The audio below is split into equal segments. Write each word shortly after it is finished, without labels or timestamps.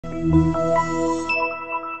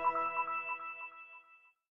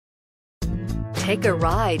Take a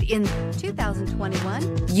ride in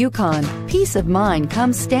 2021 Yukon. Peace of mind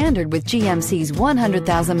comes standard with GMC's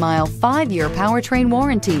 100,000-mile, 5-year powertrain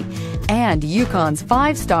warranty and Yukon's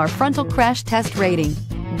 5-star frontal crash test rating.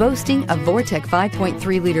 Boasting a Vortec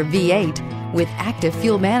 5.3-liter V8 with active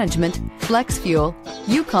fuel management, flex fuel,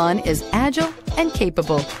 Yukon is agile and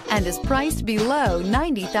capable and is priced below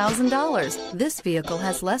 $90,000. This vehicle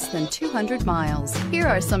has less than 200 miles. Here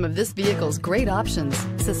are some of this vehicle's great options: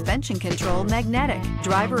 suspension control magnetic,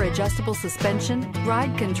 driver adjustable suspension,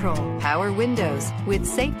 ride control, power windows with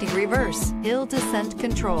safety reverse, hill descent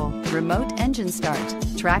control, remote engine start,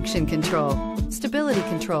 traction control, stability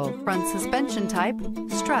control, front suspension type,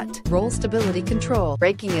 strut, roll stability control,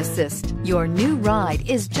 braking assist. Your new ride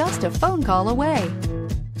is just a phone call away.